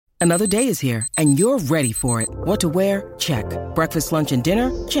Another day is here, and you're ready for it. What to wear? Check. Breakfast, lunch, and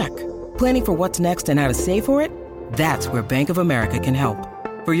dinner? Check. Planning for what's next and how to save for it? That's where Bank of America can help.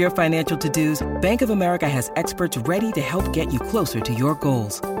 For your financial to-dos, Bank of America has experts ready to help get you closer to your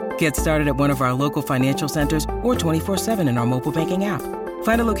goals. Get started at one of our local financial centers or 24/7 in our mobile banking app.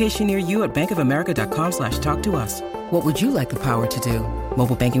 Find a location near you at bankofamerica.com/talktous. What would you like the power to do?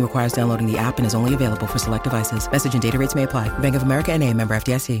 Mobile banking requires downloading the app and is only available for select devices. Message and data rates may apply. Bank of America N.A., member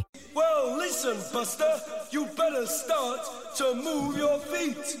FDIC. Well, listen, Buster, you better start to move your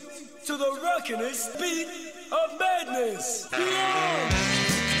feet to the rockin'est beat of madness. Yeah!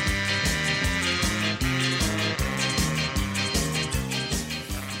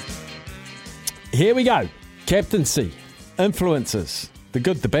 Here we go. Captaincy, influences, the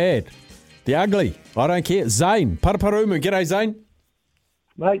good, the bad, the ugly. I don't care. Zane, Paraparumu. G'day, Zane.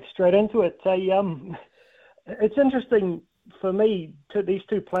 Mate, straight into it. It's interesting for me, these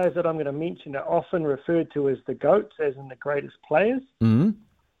two players that I'm going to mention are often referred to as the GOATs, as in the greatest players. Mm-hmm.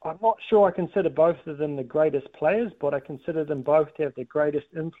 I'm not sure I consider both of them the greatest players, but I consider them both to have the greatest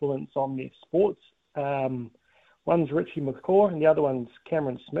influence on their sports. One's Richie McCaw and the other one's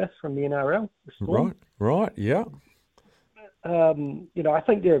Cameron Smith from the NRL. Right, yeah. I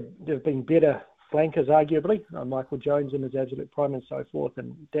think there have been better flankers, arguably. Michael Jones in his absolute prime and so forth,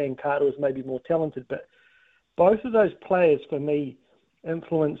 and Dan Carter was maybe more talented. But both of those players, for me,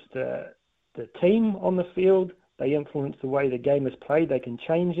 influenced the team on the field. They influence the way the game is played. They can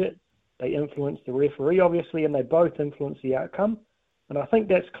change it. They influence the referee, obviously, and they both influence the outcome. And I think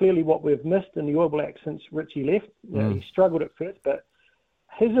that's clearly what we've missed in the All Blacks since Richie left. He struggled at first, but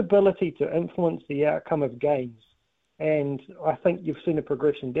his ability to influence the outcome of games, and I think you've seen a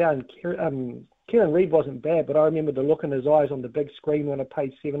progression down. Kieran Reid wasn't bad, but I remember the look in his eyes on the big screen when I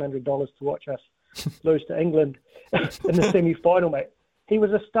paid $700 to watch us lose to England in the semi-final, mate. He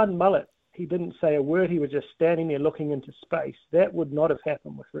was a stunned mullet. He didn't say a word. He was just standing there looking into space. That would not have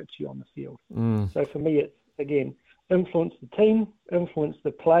happened with Richie on the field. So for me, it's, again, influence the team, influence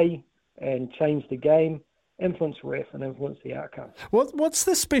the play, and change the game, influence ref, and influence the outcome. What's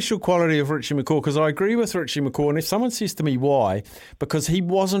the special quality of Richie McCaw? Because I agree with Richie McCaw, and if someone says to me why, because he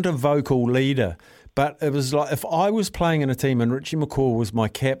wasn't a vocal leader, but it was like if I was playing in a team and Richie McCaw was my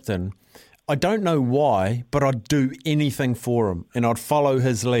captain, I don't know why, but I'd do anything for him and I'd follow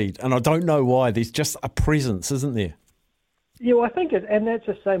his lead. And I don't know why. There's just a presence, isn't there? Yeah, well, I think and that's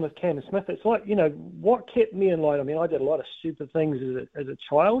the same with Cam Smith. It's like, what kept me in line? I mean, I did a lot of stupid things as a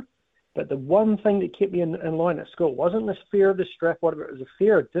child, but the one thing that kept me in line at school wasn't this fear of the strap, whatever. It was a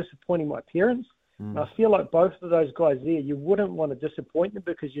fear of disappointing my parents. And I feel like both of those guys there, you wouldn't want to disappoint them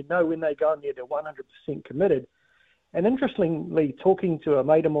because when they go in there, they're 100% committed. And interestingly, talking to a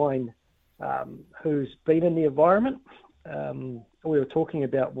mate of mine who's been in the environment, we were talking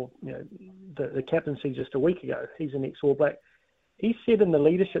about the captaincy just a week ago. He's an ex-All Black. He said in the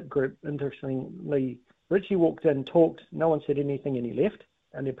leadership group, interestingly, Richie walked in, talked, no one said anything, and he left.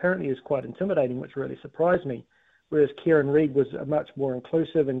 And apparently he was quite intimidating, which really surprised me. Whereas Kieran Reid was much more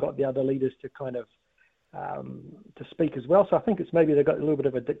inclusive and got the other leaders to kind of to speak as well. So I think it's maybe they got a little bit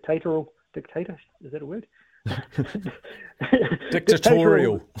of a dictator, is that a word?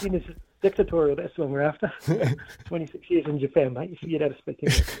 Dictatorial. Dictatorial, that's the one we're after. 26 years in Japan, mate. You forget how to speak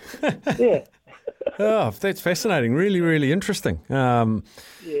English. Yeah. Oh, that's fascinating. Really, really interesting.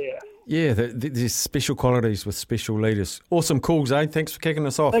 Yeah, there's special qualities with special leaders. Awesome call, Zane. Thanks for kicking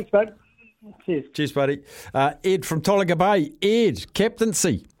us off. Thanks, bud. Cheers, buddy. Ed from Tolaga Bay. Ed,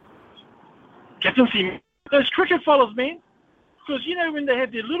 captaincy. Captaincy. Those cricket fellas, man. Because, when they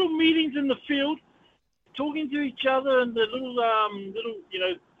have their little meetings in the field, talking to each other and the little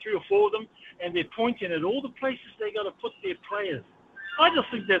 3 or 4 of them, and they're pointing at all the places they got to put their players. I just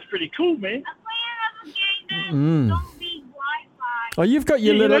think that's pretty cool, man. Oh, you've got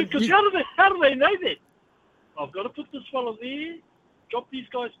your little... Because how do they know that? I've got to put this fellow there, drop these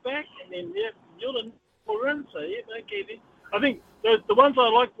guys back, and then you're the run. So, okay then. I think the ones I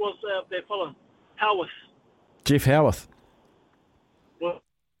liked was their fellow, Howarth. Jeff Howarth. Well,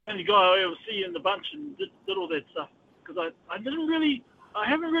 the only guy I ever see in the bunch and did all that stuff. Because I haven't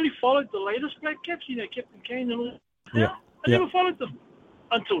really followed the latest Black Caps, Captain Kane and all that. Yeah. I never followed them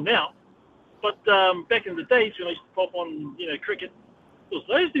until now. But back in the days when I used to pop on, cricket, it was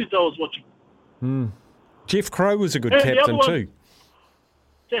those dudes I was watching. Jeff Crow was a good captain too.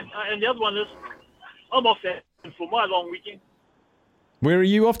 And the other one is, I'm off that for my long weekend. Where are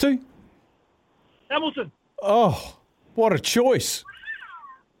you off to? Hamilton. Oh, what a choice.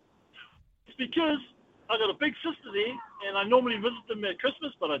 It's because I got a big sister there, and I normally visit them at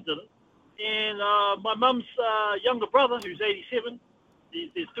Christmas, but I didn't. And my mum's younger brother, who's 87,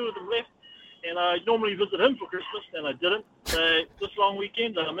 There's 2 of them left, and I normally visit him for Christmas, and I didn't. So this long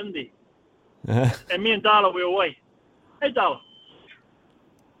weekend, I'm in there. And me and Darla, we're away. Hey, Darla.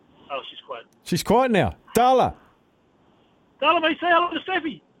 Oh, she's quiet. She's quiet now. Darla. Darla, mate, say hello to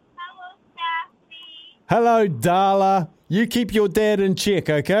Steffi. Hello, Darla. You keep your dad in check,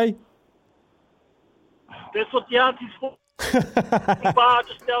 okay? That's what the auntie's for. Bar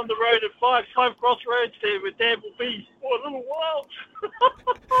just down the road at five crossroads there where Dad will be for a little while.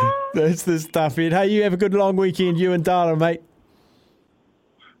 That's the stuff, Ed. Hey, you have a good long weekend, you and Darla, mate.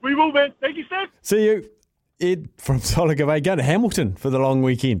 We will, man. Thank you, Steph. See you. Ed from Solagaway, go to Hamilton for the long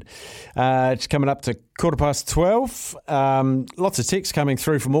weekend. It's coming up to 12:15. Lots of texts coming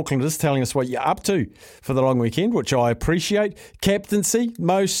through from Auckland just telling us what you're up to for the long weekend, which I appreciate. Captaincy,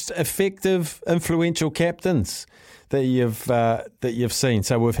 most effective, influential captains that you've seen.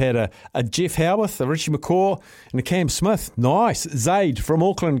 So we've had a Jeff Howarth, a Richie McCaw, and a Cam Smith. Nice. Zaid from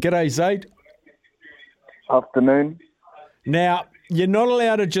Auckland. G'day, Zaid. Afternoon. Now, you're not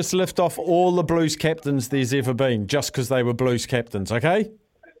allowed to just lift off all the Blues captains there's ever been just because they were Blues captains, okay?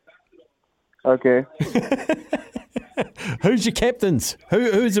 Okay. Who's your captains?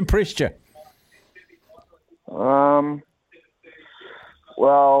 Who's impressed you?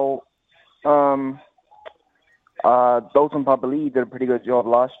 Dalton Papali'i did a pretty good job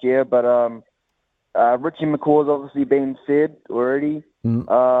last year, but Richie McCaw's obviously been said already.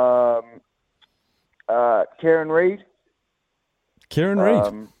 Kieran Reid. Kieran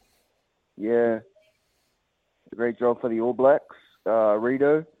Reid. Yeah. A great job for the All Blacks.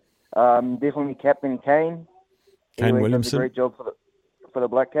 Rito. Definitely Captain Kane. Kane Does Williamson. a great job for the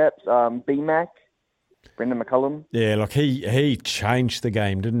Black Caps. B-Mac. Brendan McCullum. Yeah, look, he changed the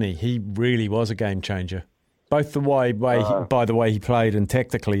game, didn't he? He really was a game changer. Both by the way he played and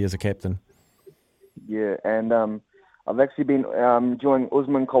tactically as a captain. Yeah, and I've actually been enjoying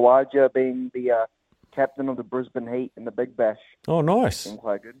Usman Khawaja being the captain of the Brisbane Heat in the Big Bash. Oh, nice. Been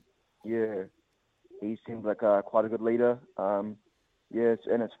quite good. Yeah, he seems like quite a good leader. Yes,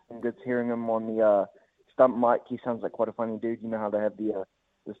 and it's been good hearing him on the stump mic. He sounds like quite a funny dude. You know how they have the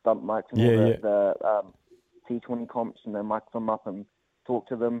stump mics and the T20 comps, and they mic them up and talk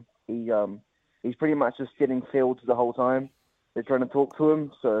to them. He's pretty much just getting fields the whole time. They're trying to talk to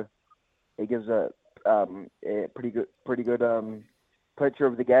him, so he gives a pretty good picture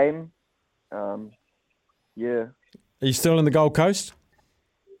of the game. Yeah. Are you still in the Gold Coast?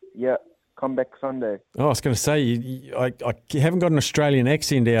 Yeah. Come back Sunday. Oh, I was going to say, I haven't got an Australian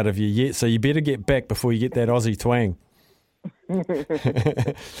accent out of you yet, so you better get back before you get that Aussie twang.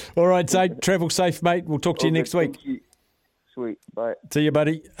 All right, Zaid, travel safe, mate. We'll talk to you next week. You. Sweet. Bye. See you,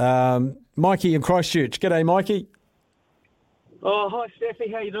 buddy. Mikey in Christchurch. G'day, Mikey. Oh, hi,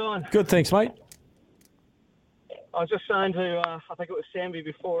 Steffi. How you doing? Good, thanks, mate. I was just saying to, I think it was Samby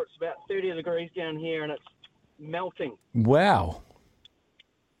before, it's about 30 degrees down here and it's melting. Wow.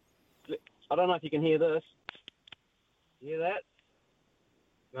 I don't know if you can hear this. Hear that?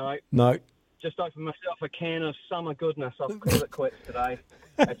 No. No. Just opened myself a can of summer goodness. I've called it quits today.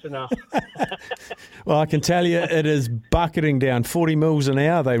 That's enough. Well, I can tell you it is bucketing down 40 mils an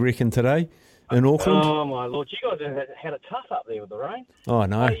hour, they reckon, today in Auckland. Oh, my Lord. You guys have had it tough up there with the rain. Oh,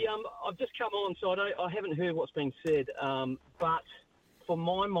 no. I've just come on, so I haven't heard what's been said. But for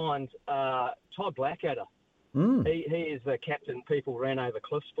my mind, Todd Blackadder, he is the captain people ran over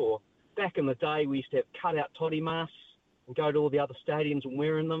cliffs for. Back in the day, we used to have cut-out toddy masks and go to all the other stadiums and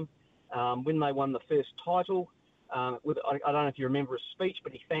wearing them. When they won the first title, I don't know if you remember his speech,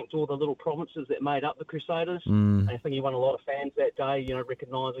 but he thanked all the little provinces that made up the Crusaders. And I think he won a lot of fans that day,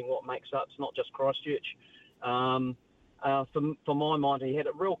 recognising what makes up. It's not just Christchurch. For my mind, he had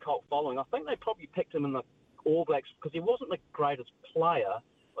a real cult following. I think they probably picked him in the All Blacks because he wasn't the greatest player,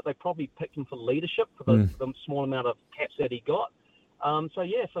 but they probably picked him for leadership for the small amount of caps that he got.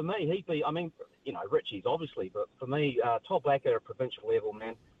 For me, he'd be, Richie's obviously, but for me, Todd Blackadder at provincial level,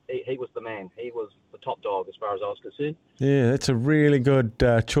 man, he was the man. He was the top dog as far as I was concerned. Yeah, that's a really good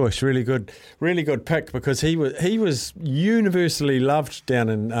choice. Really good pick because he was universally loved down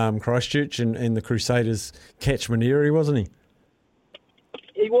in Christchurch and in the Crusaders catchment area, wasn't he?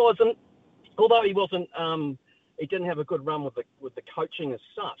 He wasn't, although he wasn't. He didn't have a good run with the coaching as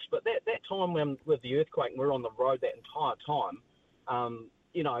such. But that time when with the earthquake, and we were on the road that entire time. I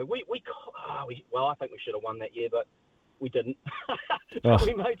think we should have won that year, but we didn't.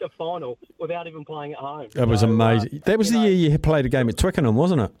 We made the final without even playing at home. That was amazing. That was the year you played a game at Twickenham,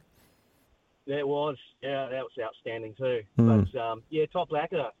 wasn't it? That was. Yeah, that was outstanding too. But, Todd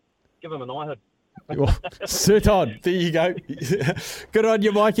Blackadder, give him an eye hood. Sit on. There you go. Good on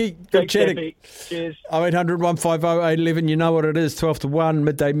you, Mikey. Good chatting. Steffi. Cheers. 0800 150 811. You know what it is. 12 to 1.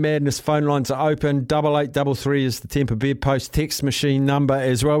 Midday Madness phone lines are open. 8833 is the Temper Bedpost text machine number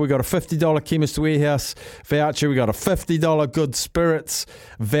as well. We've got a $50 Chemist Warehouse voucher. We've got a $50 Good Spirits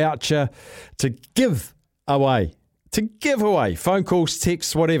voucher to give away. Phone calls,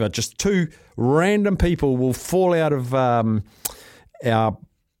 texts, whatever. Just 2 random people will fall out of our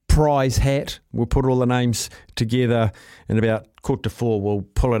prize hat. We'll put all the names together in about 3:45. We'll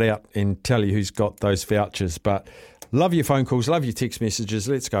pull it out and tell you who's got those vouchers. But love your phone calls, love your text messages.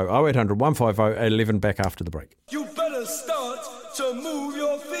 Let's go. 0800 150 811 back after the break. You better start to move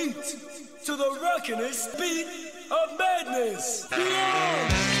your feet to the rockin'est beat of madness.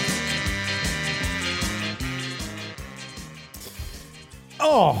 Yeah!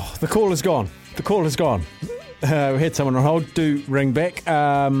 Oh, the call is gone. We had someone on hold. Do ring back.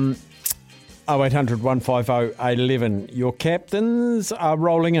 0800 150 811. Your captains are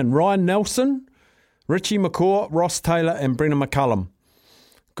rolling in. Ryan Nelson, Richie McCaw, Ross Taylor and Brennan McCullum.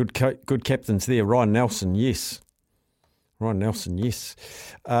 Good captains there. Ryan Nelson, yes.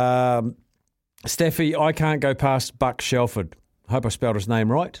 Staffy, I can't go past Buck Shelford. I hope I spelled his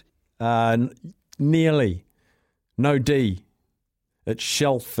name right. Nearly. No D. It's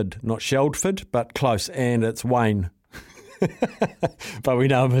Shelford, not Sheldford, but close, and it's Wayne. But we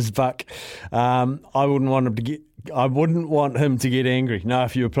know him as Buck. I wouldn't want him to get angry. No,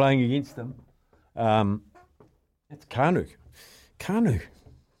 if you were playing against him, it's Kanu.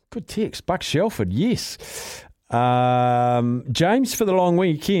 Good text. Buck Shelford, yes. James for the long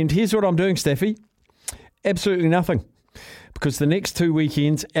weekend. Here's what I'm doing, Staffy. Absolutely nothing. Because the next 2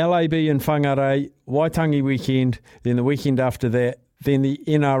 weekends, LAB and Whangarei, Waitangi weekend, then the weekend after that, then the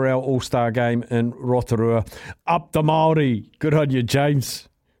NRL All-Star game in Rotorua. Up the Māori. Good on you, James.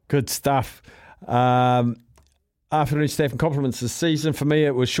 Good stuff. Afternoon staff and compliments this season. For me,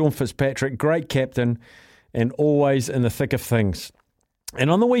 it was Sean Fitzpatrick, great captain and always in the thick of things.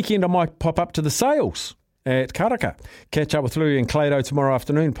 And on the weekend, I might pop up to the Sales at Karaka. Catch up with Louis and Clado tomorrow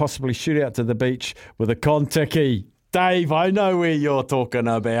afternoon, possibly shoot out to the beach with a Kontiki. Dave, I know where you're talking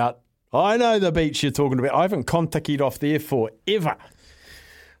about. I know the beach you're talking about. I haven't Kontiki'd off there forever.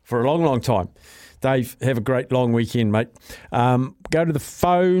 For a long, long time. Dave, have a great long weekend, mate. Go to the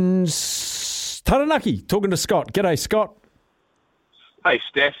phones. Taranaki, talking to Scott. G'day, Scott. Hey,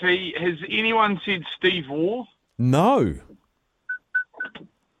 Staffy. Has anyone said Steve Waugh? No.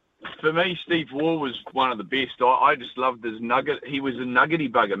 For me, Steve Waugh was one of the best. I just loved his nugget. He was a nuggety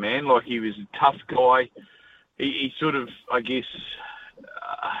bugger, man. Like, he was a tough guy. He sort of, I guess,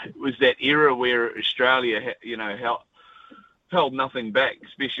 was that era where Australia, held nothing back,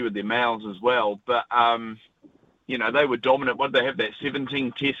 especially with their mouths as well. But, they were dominant. What did they have, that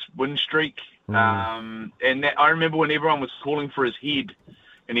 17-test win streak? And that, I remember when everyone was calling for his head,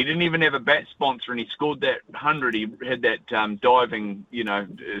 and he didn't even have a bat sponsor, and he scored that 100. He had that diving,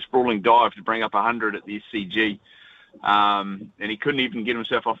 sprawling dive to bring up 100 at the SCG. And he couldn't even get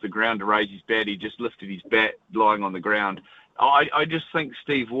himself off the ground to raise his bat. He just lifted his bat lying on the ground. I just think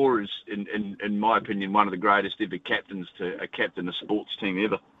Steve Waugh is, in my opinion, one of the greatest ever captains to captain a sports team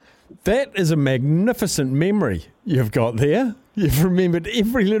ever. That is a magnificent memory you've got there. You've remembered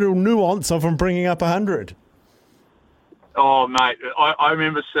every little nuance of him bringing up 100. Oh, mate, I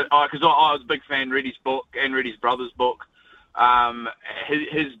remember, because I was a big fan, read his book and read his brother's book.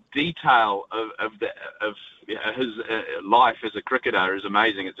 His detail of his life as a cricketer is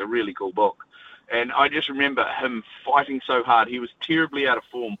amazing. It's a really cool book. And I just remember him fighting so hard. He was terribly out of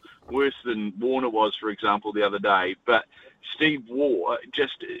form, worse than Warner was, for example, the other day. But Steve Waugh,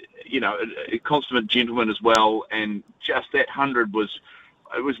 just, a consummate gentleman as well. And just that 100 was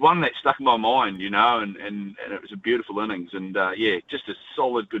one that stuck in my mind, and it was a beautiful innings. And, just a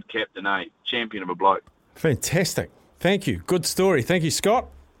solid, good captain, champion of a bloke. Fantastic. Thank you. Good story. Thank you, Scott.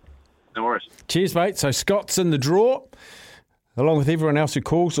 No worries. Cheers, mate. So Scott's in the draw, along with everyone else who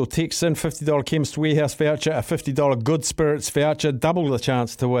calls or texts in. $50 Chemist Warehouse voucher, a $50 Good Spirits voucher, double the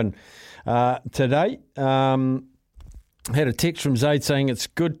chance to win today. Had a text from Zaid saying it's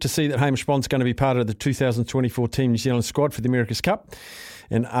good to see that Hamish Bond's going to be part of the 2024 Team New Zealand squad for the America's Cup,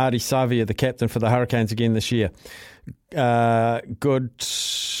 and Ardie Savia, the captain for the Hurricanes again this year. Good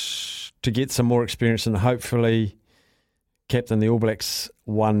to get some more experience and hopefully captain the All Blacks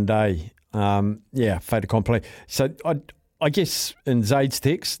one day. Fait accompli. So I guess in Zaid's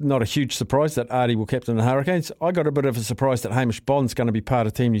text, not a huge surprise that Ardie will captain the Hurricanes. I got a bit of a surprise that Hamish Bond's going to be part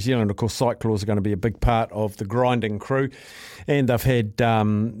of Team New Zealand. Of course, Cyclaws are going to be a big part of the grinding crew. And they've had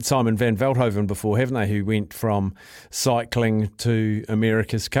Simon van Veldhoven before, haven't they, who went from cycling to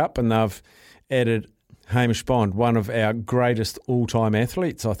America's Cup. And they've added Hamish Bond, one of our greatest all-time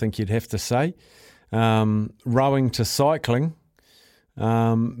athletes, I think you'd have to say. Rowing to cycling,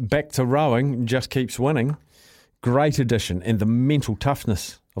 back to rowing, just keeps winning. Great addition, and the mental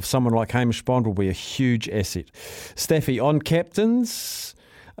toughness of someone like Hamish Bond will be a huge asset. Staffy, on captains,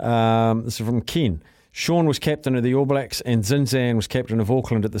 this is from Ken. Sean was captain of the All Blacks and Zinzan was captain of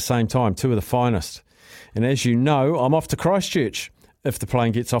Auckland at the same time, two of the finest. And as you know, I'm off to Christchurch if the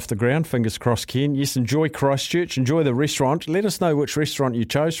plane gets off the ground. Fingers crossed, Ken. Yes, enjoy Christchurch. Enjoy the restaurant. Let us know which restaurant you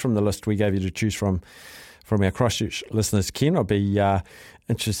chose from the list we gave you to choose from our Christchurch listeners, Ken. I'll be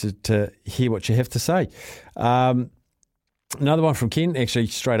interested to hear what you have to say. Another one from Ken, actually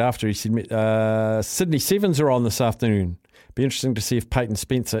straight after. He said, Sydney Sevens are on this afternoon. Be interesting to see if Peyton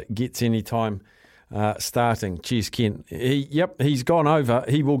Spencer gets any time starting. Cheers, Ken. He's gone over.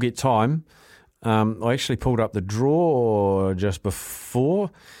 He will get time. I actually pulled up the draw just before.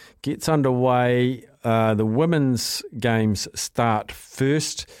 Gets underway. The women's games start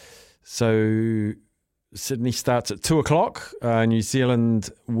first. So Sydney starts at 2 o'clock. New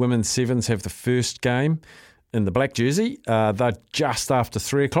Zealand women's sevens have the first game in the black jersey. They're just after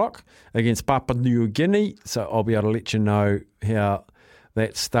 3 o'clock against Papua New Guinea. So I'll be able to let you know how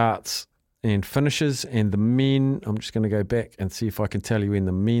that starts and finishes. And the men, I'm just going to go back and see if I can tell you when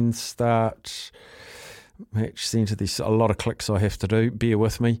the men start. Match centre, there's a lot of clicks I have to do. Bear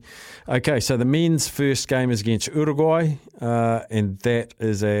with me. Okay, so the men's first game is against Uruguay, and that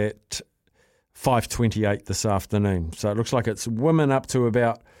is at 5:28 this afternoon. So it looks like it's women up to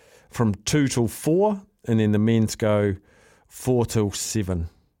about from 2 till 4, and then the men's go 4 till 7.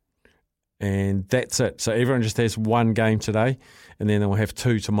 And that's it. So everyone just has one game today, and then they'll have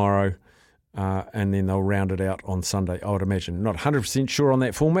 2 tomorrow, and then they'll round it out on Sunday, I would imagine. Not 100% sure on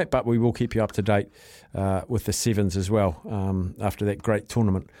that format, but we will keep you up to date with the sevens as well after that great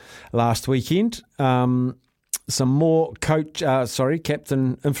tournament last weekend. Some more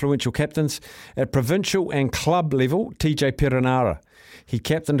influential captains at provincial and club level. TJ Perenara, he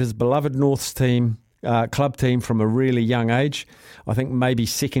captained his beloved Norths team, club team from a really young age. I think maybe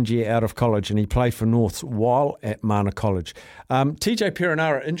second year out of college, and he played for Norths while at Mana College. TJ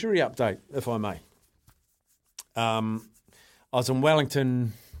Perenara injury update, if I may. I was in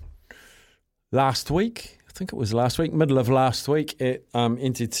Wellington last week. I think it was last week, middle of last week at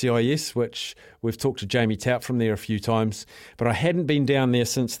NZCIS, which we've talked to Jamie Tout from there a few times, but I hadn't been down there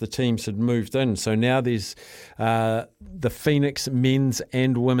since the teams had moved in. So now there's the Phoenix men's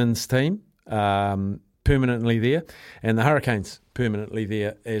and women's team permanently there, and the Hurricanes permanently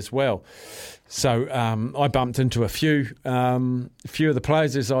there as well. So I bumped into a few of the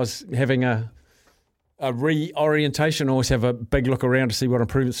players as I was having a reorientation. I always have a big look around to see what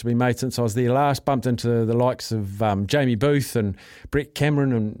improvements have been made since I was there last. Bumped into the likes of Jamie Booth and Brett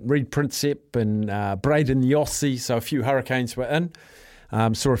Cameron and Reed Prinsep and Braden Yossi. So a few Hurricanes were in.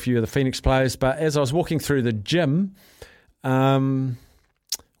 Saw a few of the Phoenix players. But as I was walking through the gym, one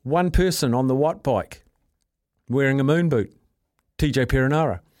person on the white bike wearing a moon boot, TJ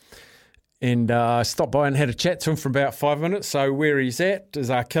Perenara. And I stopped by and had a chat to him for about 5 minutes. So where he's at,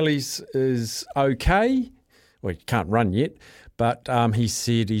 his Achilles is okay. Well, he can't run yet, but he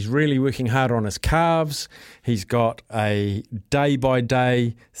said he's really working hard on his calves. He's got a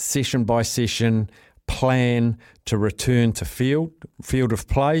day-by-day, session-by-session plan to return to field of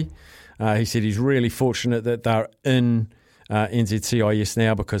play. He said he's really fortunate that they're in NZCIS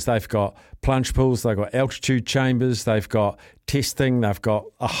now because they've got plunge pools, they've got altitude chambers, they've got testing, they've got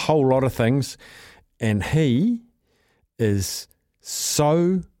a whole lot of things. And he is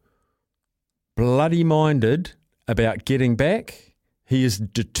so bloody minded about getting back. He is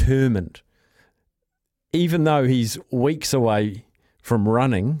determined. Even though he's weeks away from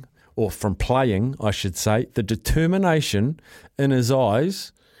running, or from playing, I should say, the determination in his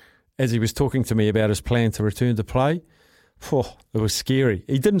eyes as he was talking to me about his plan to return to play, it was scary.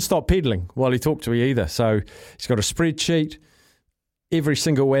 He didn't stop pedalling while he talked to me either. So he's got a spreadsheet every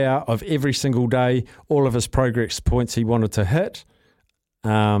single hour of every single day, all of his progress points he wanted to hit.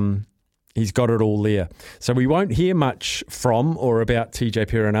 He's got it all there. So we won't hear much from or about TJ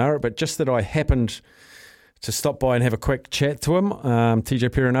Perenara, but just that I happened to stop by and have a quick chat to him, TJ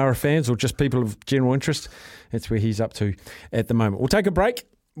Perenara fans or just people of general interest, that's where he's up to at the moment. We'll take a break.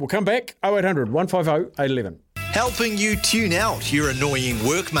 We'll come back. 0800 150 811. Helping you tune out your annoying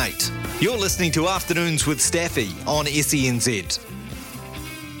workmate. You're listening to Afternoons with Staffy on SENZ.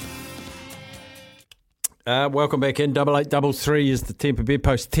 Welcome back in. 8833 is the Temper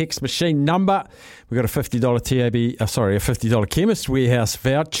Bedpost text machine number. We've got a $50 a $50 Chemist Warehouse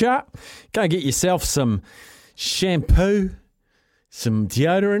voucher. Go and get yourself some shampoo, some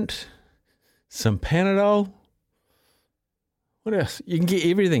deodorant, some Panadol. What else? You can get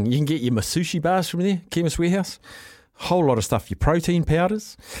everything. You can get your Masushi bars from there, Chemist Warehouse. Whole lot of stuff. Your protein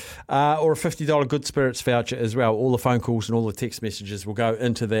powders, or a $50 Good Spirits voucher as well. All the phone calls and all the text messages will go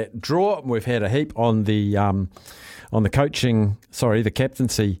into that draw. We've had a heap on the the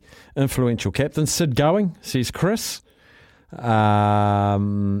captaincy, influential captain. Sid going, says Chris. Here's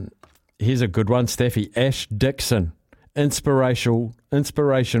a good one, Staffy. Ash Dixon, inspirational,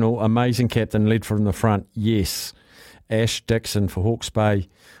 amazing captain, led from the front. Yes, Ash Dixon for Hawke's Bay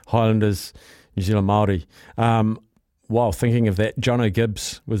Highlanders, New Zealand Māori. While thinking of that, Jono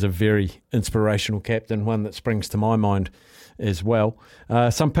Gibbs was a very inspirational captain, one that springs to my mind as well.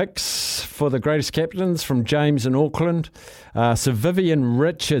 Some picks for the greatest captains from James in Auckland. Sir Vivian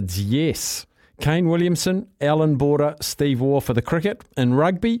Richards, yes. Kane Williamson, Alan Border, Steve Waugh for the cricket. In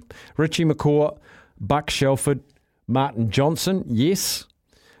rugby, Richie McCaw, Buck Shelford, Martin Johnson, yes.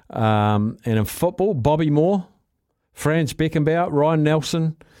 And in football, Bobby Moore, Franz Beckenbauer, Ryan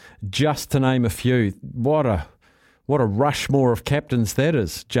Nelson, just to name a few. What a Rushmore of captains that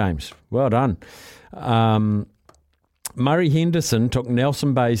is, James. Well done. Murray Henderson took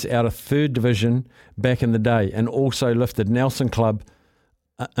Nelson Bays out of 3rd Division back in the day and also lifted Nelson Club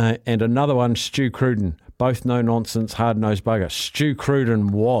and another one, Stu Cruden. Both no-nonsense, hard-nosed bugger. Stu Cruden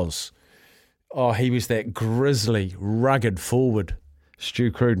he was that grizzly, rugged forward. Stu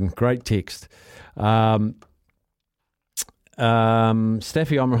Cruden, great text. Staffy, I'm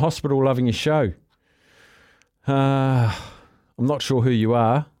in hospital loving your show. I'm not sure who you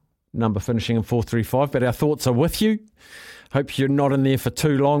are, number finishing in 435, but our thoughts are with you. Hope you're not in there for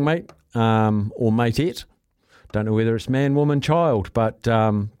too long, mate, or matette. Don't know whether it's man, woman, child, but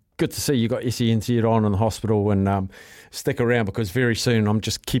good to see you got SENZ on in the hospital, and stick around because very soon I'm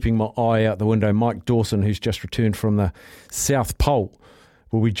just keeping my eye out the window. Mike Dawson, who's just returned from the South Pole,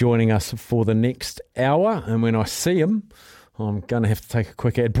 will be joining us for the next hour, and when I see him, I'm going to have to take a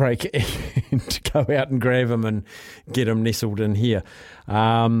quick ad break and go out and grab him and get him nestled in here.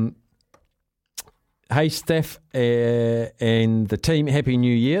 Hey, Steph and the team, Happy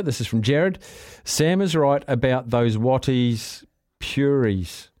New Year. This is from Jared. Sam is right about those Watties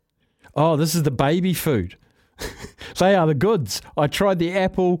purees. Oh, this is the baby food. They are the goods. I tried the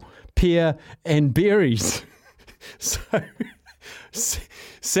apple, pear and berries. So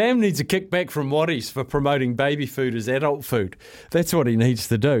Sam needs a kickback from Watties for promoting baby food as adult food. That's what he needs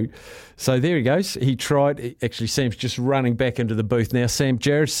to do. So there he goes. He tried. Actually, Sam's just running back into the booth now. Sam,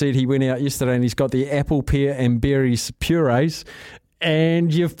 Jared said he went out yesterday and he's got the apple, pear and berries purees,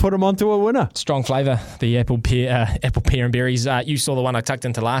 and you've put him onto a winner. Strong flavour, the apple, pear and berries. You saw the one I tucked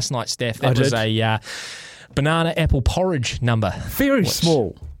into last night, Steph. That was a banana apple porridge number. Very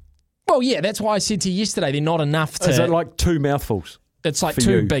small. Well, yeah, that's why I said to you yesterday, they're not enough to... Is it like 2 mouthfuls? It's like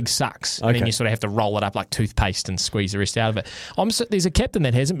 2 big sucks, and then you sort of have to roll it up like toothpaste and squeeze the rest out of it. There's a captain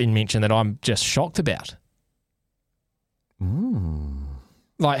that hasn't been mentioned that I'm just shocked about.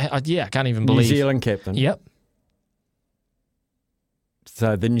 I can't even believe... New Zealand captain. Yep.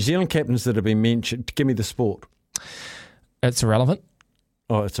 So the New Zealand captains that have been mentioned, give me the sport. It's irrelevant.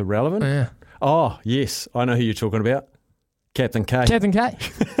 Oh, it's irrelevant? Yeah. Oh, yes, I know who you're talking about. Captain K. Captain K.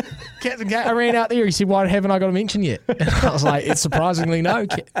 Captain K. I ran out there. He said, why haven't I got a mention yet? And I was like, it's surprisingly no.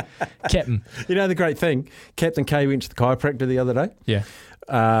 Captain. You know the great thing? Captain K went to the chiropractor the other day. Yeah.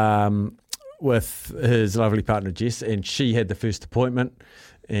 With his lovely partner Jess, and she had the first appointment.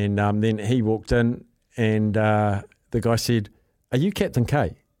 And then he walked in and the guy said, are you Captain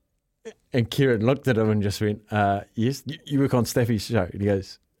K? And Kieran looked at him and just went, yes. You work on Staffy's show? And he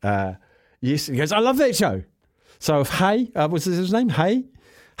goes, yes. And he goes, I love that show. So if Hay, what's his name? Hay,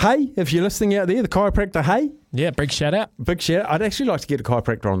 if you're listening out there, the chiropractor Hay. Yeah, big shout out. Big shout out. I'd actually like to get a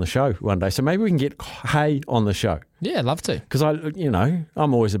chiropractor on the show one day. So maybe we can get Hay on the show. Yeah, I'd love to. Because I'm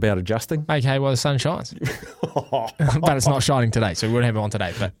always about adjusting. Make hay while the sun shines. But it's not shining today, so we wouldn't have it on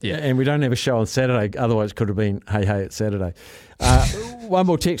today. But yeah. And we don't have a show on Saturday. Otherwise it could have been Hey it's Saturday. One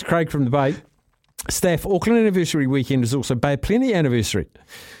more text, Craig from the Bay. Staff, Auckland anniversary weekend is also Bay Plenty anniversary.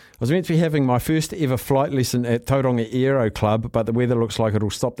 I was meant to be having my first ever flight lesson at Tauranga Aero Club, but the weather looks like it'll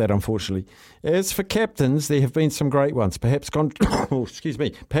stop that, unfortunately. As for captains, there have been some great ones. Perhaps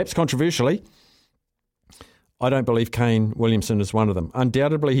controversially, I don't believe Kane Williamson is one of them.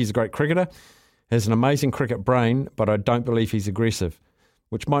 Undoubtedly, he's a great cricketer, has an amazing cricket brain, but I don't believe he's aggressive,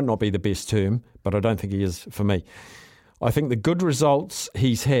 which might not be the best term, but I don't think he is for me. I think the good results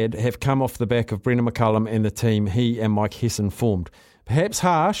he's had have come off the back of Brendan McCullum and the team he and Mike Hesson formed. Perhaps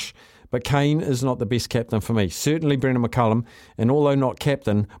harsh, but Kane is not the best captain for me. Certainly Brendan McCullum, and although not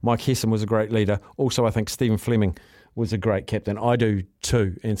captain, Mike Hesson was a great leader. Also, I think Stephen Fleming was a great captain. I do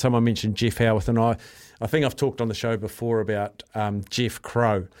too. And someone mentioned Jeff Howarth, and I think I've talked on the show before about Jeff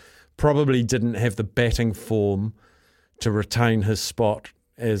Crow. Probably didn't have the batting form to retain his spot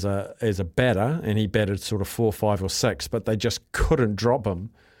as a batter, and he batted sort of 4, 5 or 6, but they just couldn't drop him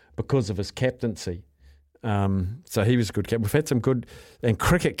because of his captaincy. So he was a good captain. We've had some good, and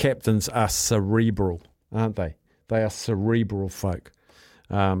cricket captains are cerebral, aren't they? They are cerebral folk.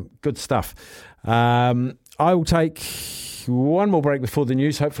 Good stuff. I will take one more break before the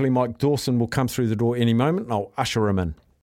news. Hopefully Mike Dawson will come through the door any moment, and I'll usher him in.